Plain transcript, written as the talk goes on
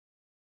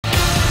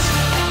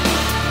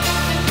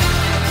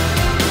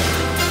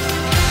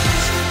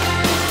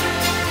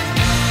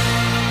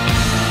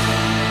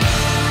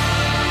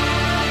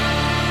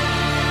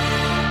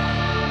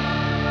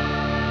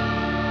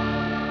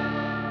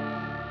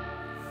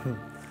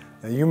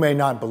Now, you may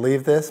not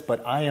believe this,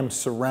 but I am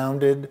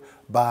surrounded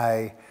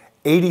by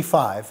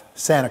 85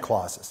 Santa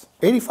Clauses.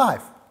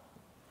 85.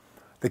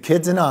 The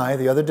kids and I,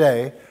 the other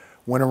day,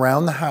 went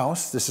around the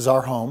house. This is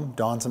our home.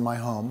 Dawn's in my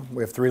home.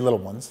 We have 3 little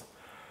ones.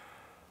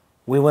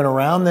 We went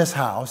around this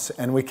house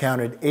and we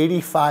counted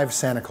 85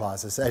 Santa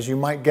Clauses. As you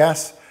might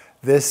guess,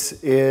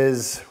 this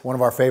is one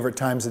of our favorite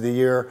times of the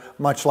year,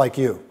 much like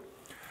you.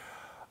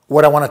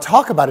 What I want to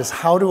talk about is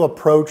how to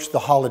approach the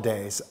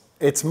holidays.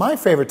 It's my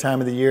favorite time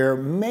of the year,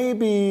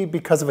 maybe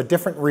because of a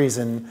different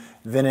reason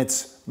than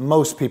it's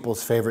most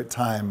people's favorite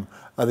time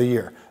of the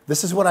year.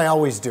 This is what I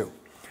always do.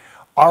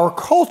 Our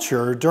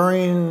culture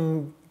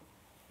during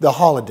the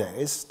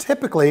holidays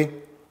typically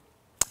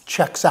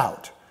checks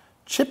out.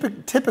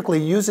 Typically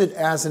use it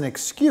as an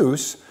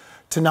excuse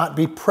to not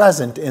be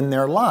present in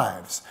their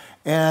lives.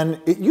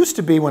 And it used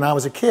to be when I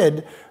was a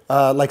kid,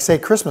 like say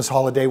Christmas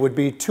holiday would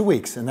be 2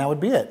 weeks and that would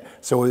be it.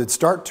 So it would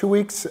start 2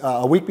 weeks,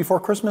 a week before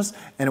Christmas,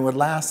 and it would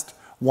last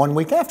 1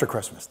 week after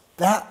Christmas.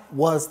 That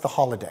was the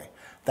holiday.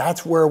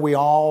 That's where we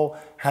all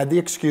had the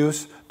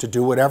excuse to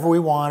do whatever we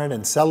wanted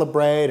and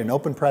celebrate and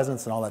open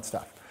presents and all that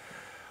stuff.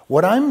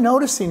 What I'm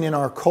noticing in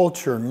our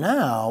culture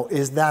now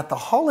is that the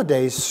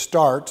holidays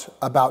start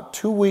about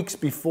 2 weeks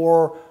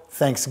before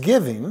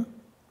Thanksgiving,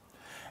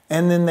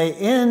 and then they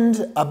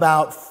end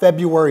about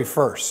February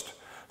 1st.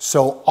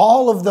 So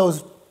all of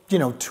those,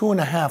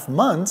 2.5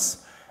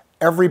 months,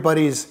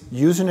 everybody's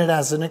using it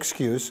as an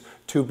excuse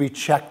to be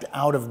checked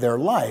out of their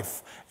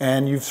life.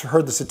 And you've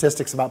heard the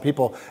statistics about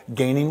people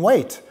gaining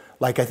weight.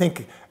 Like I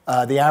think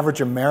the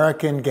average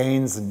American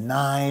gains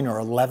 9 or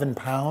 11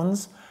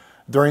 pounds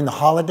during the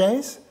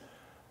holidays.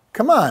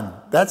 Come on,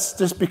 that's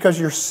just because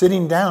you're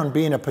sitting down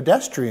being a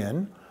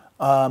pedestrian,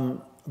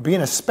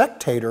 being a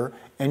spectator,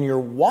 and you're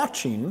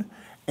watching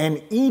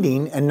and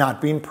eating and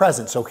not being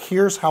present. So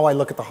here's how I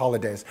look at the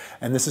holidays,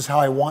 and this is how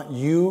I want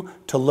you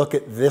to look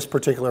at this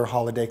particular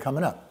holiday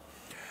coming up.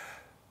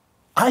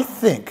 I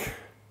think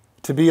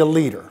to be a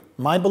leader,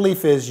 my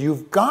belief is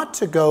you've got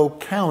to go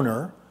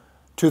counter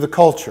to the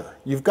culture.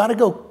 You've got to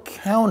go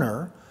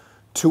counter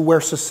to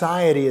where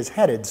society is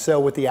headed. So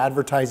with the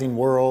advertising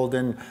world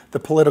and the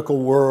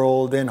political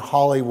world and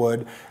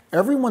Hollywood,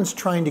 everyone's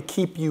trying to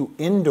keep you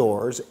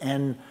indoors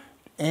and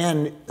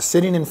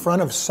sitting in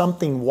front of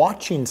something,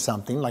 watching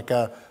something like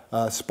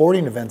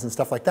sporting events and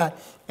stuff like that,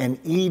 and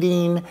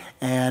eating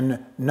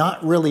and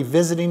not really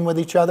visiting with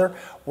each other.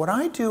 What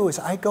I do is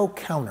I go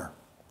counter.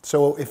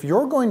 So if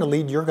you're going to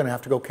lead, you're going to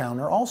have to go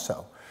counter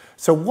also.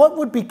 So what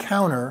would be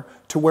counter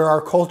to where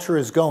our culture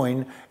is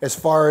going as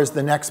far as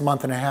the next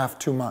month and a half,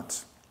 2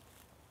 months?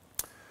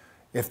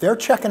 If they're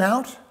checking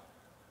out,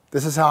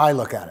 this is how I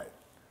look at it.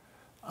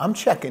 I'm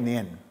checking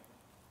in.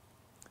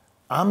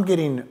 I'm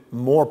getting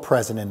more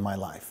present in my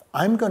life.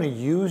 I'm going to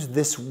use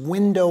this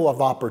window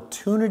of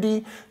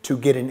opportunity to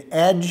get an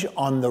edge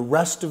on the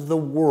rest of the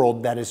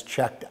world that is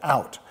checked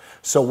out.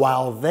 So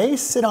while they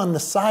sit on the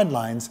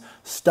sidelines,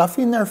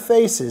 stuffing their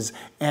faces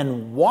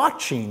and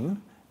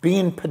watching,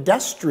 being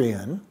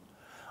pedestrian,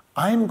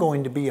 I'm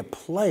going to be a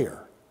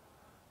player.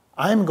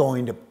 I'm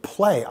going to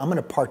play. I'm going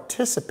to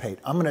participate.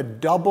 I'm going to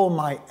double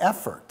my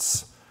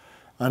efforts.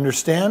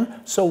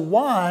 Understand? So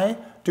why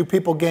do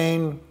people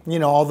gain,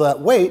 all that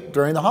weight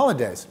during the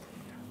holidays?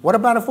 What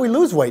about if we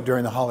lose weight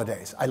during the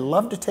holidays? I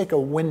love to take a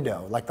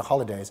window like the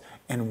holidays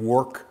and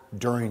work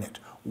during it.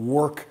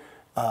 Work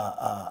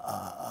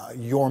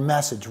your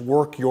message,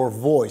 work your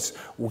voice,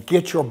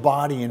 get your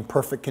body in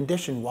perfect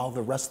condition while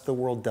the rest of the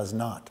world does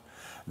not.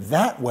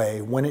 That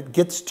way, when it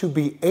gets to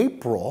be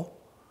April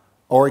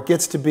or it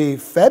gets to be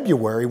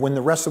February, when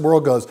the rest of the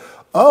world goes,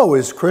 oh,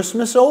 is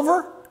Christmas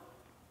over?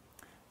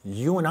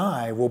 You and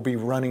I will be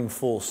running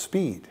full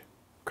speed,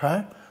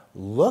 okay?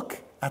 Look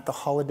at the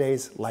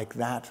holidays like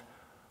that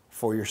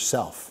for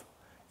yourself.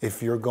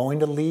 If you're going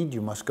to lead,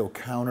 you must go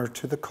counter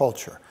to the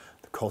culture.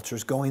 The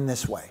culture's going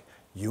this way.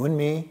 You and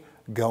me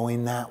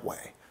going that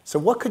way. So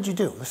what could you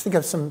do? Let's think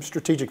of some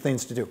strategic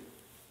things to do.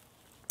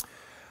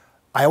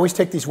 I always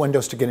take these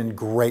windows to get in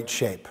great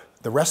shape.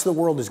 The rest of the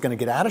world is going to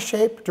get out of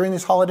shape during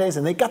these holidays,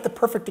 and they got the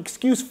perfect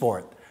excuse for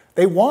it.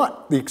 They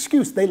want the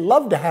excuse. They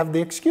love to have the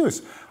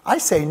excuse. I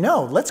say,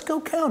 no, let's go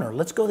counter.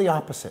 Let's go the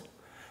opposite.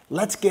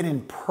 Let's get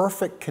in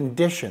perfect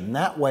condition.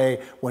 That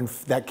way, when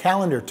that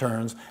calendar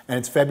turns and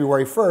it's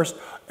February 1st,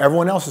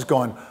 everyone else is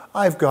going,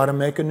 I've got to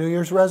make a New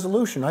Year's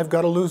resolution. I've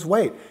got to lose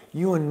weight.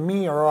 You and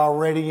me are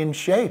already in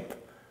shape,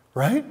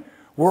 right?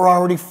 We're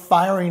already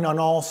firing on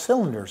all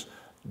cylinders.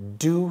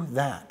 Do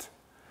that.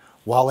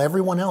 While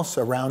everyone else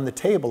around the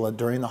table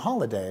during the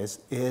holidays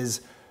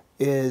is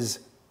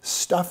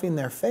stuffing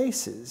their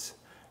faces,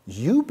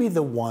 you be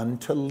the one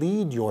to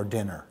lead your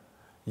dinner.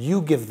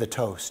 You give the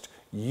toast.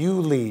 You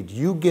lead.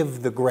 You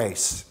give the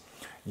grace.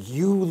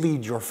 You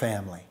lead your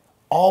family.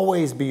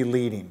 Always be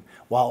leading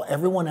while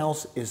everyone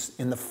else is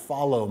in the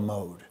follow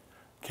mode.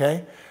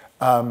 Okay?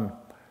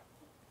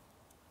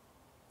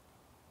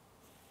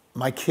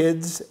 My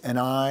kids and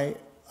I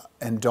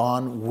and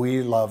Dawn,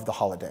 we love the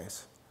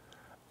holidays.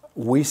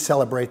 We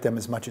celebrate them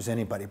as much as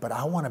anybody, but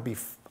I want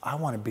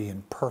to be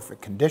in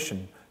perfect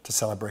condition to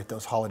celebrate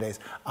those holidays.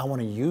 I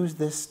want to use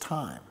this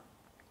time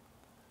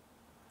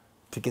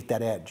to get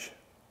that edge.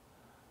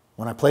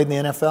 When I played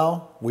in the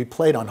NFL, we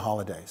played on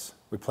holidays.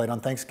 We played on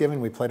Thanksgiving,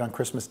 we played on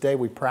Christmas Day,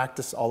 we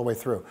practiced all the way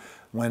through.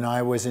 When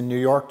I was in New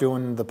York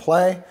doing the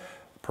play,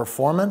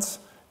 performance,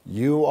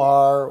 you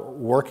are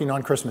working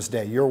on Christmas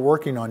Day, you're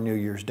working on New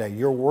Year's Day,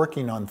 you're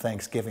working on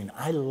Thanksgiving.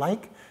 I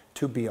like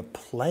to be a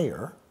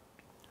player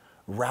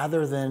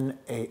rather than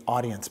an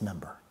audience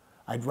member.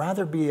 I'd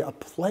rather be a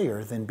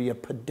player than be a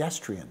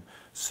pedestrian.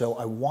 So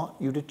I want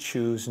you to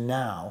choose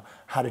now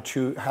how to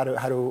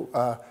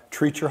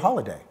treat your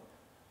holiday.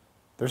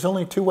 There's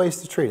only two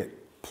ways to treat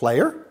it.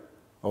 Player,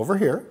 over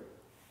here,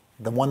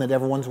 the one that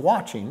everyone's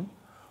watching,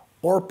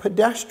 or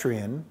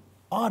pedestrian,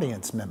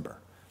 audience member,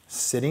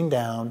 sitting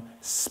down,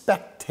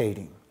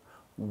 spectating,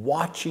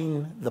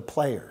 watching the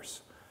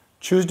players.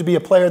 Choose to be a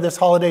player this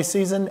holiday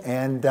season,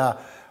 and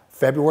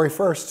February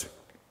 1st,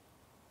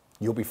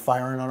 you'll be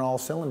firing on all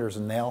cylinders,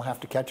 and they'll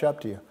have to catch up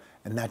to you,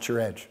 and that's your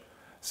edge.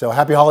 So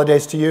happy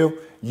holidays to you.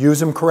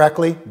 Use them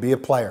correctly. Be a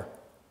player.